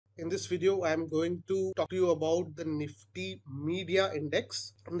In this video, I am going to talk to you about the Nifty Media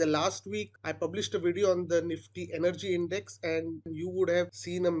Index. In the last week, I published a video on the Nifty Energy Index, and you would have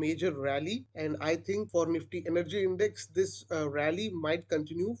seen a major rally. And I think for Nifty Energy Index, this rally might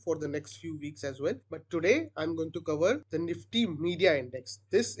continue for the next few weeks as well. But today, I'm going to cover the Nifty Media Index.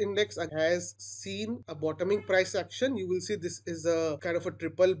 This index has seen a bottoming price action. You will see this is a kind of a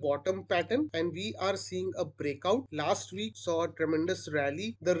triple bottom pattern, and we are seeing a breakout. Last week saw a tremendous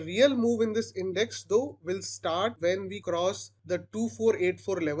rally. The real move in this index though will start when we cross the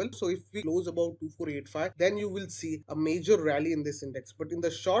 2484 level. So if we close about 2485, then you will see a major rally in this index. But in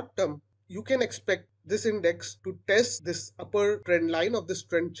the short term, you can expect this index to test this upper trend line of this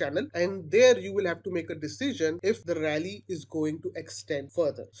trend channel, and there you will have to make a decision if the rally is going to extend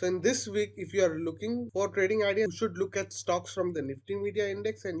further. So in this week, if you are looking for trading ideas, you should look at stocks from the Nifty Media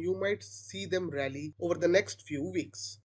Index, and you might see them rally over the next few weeks.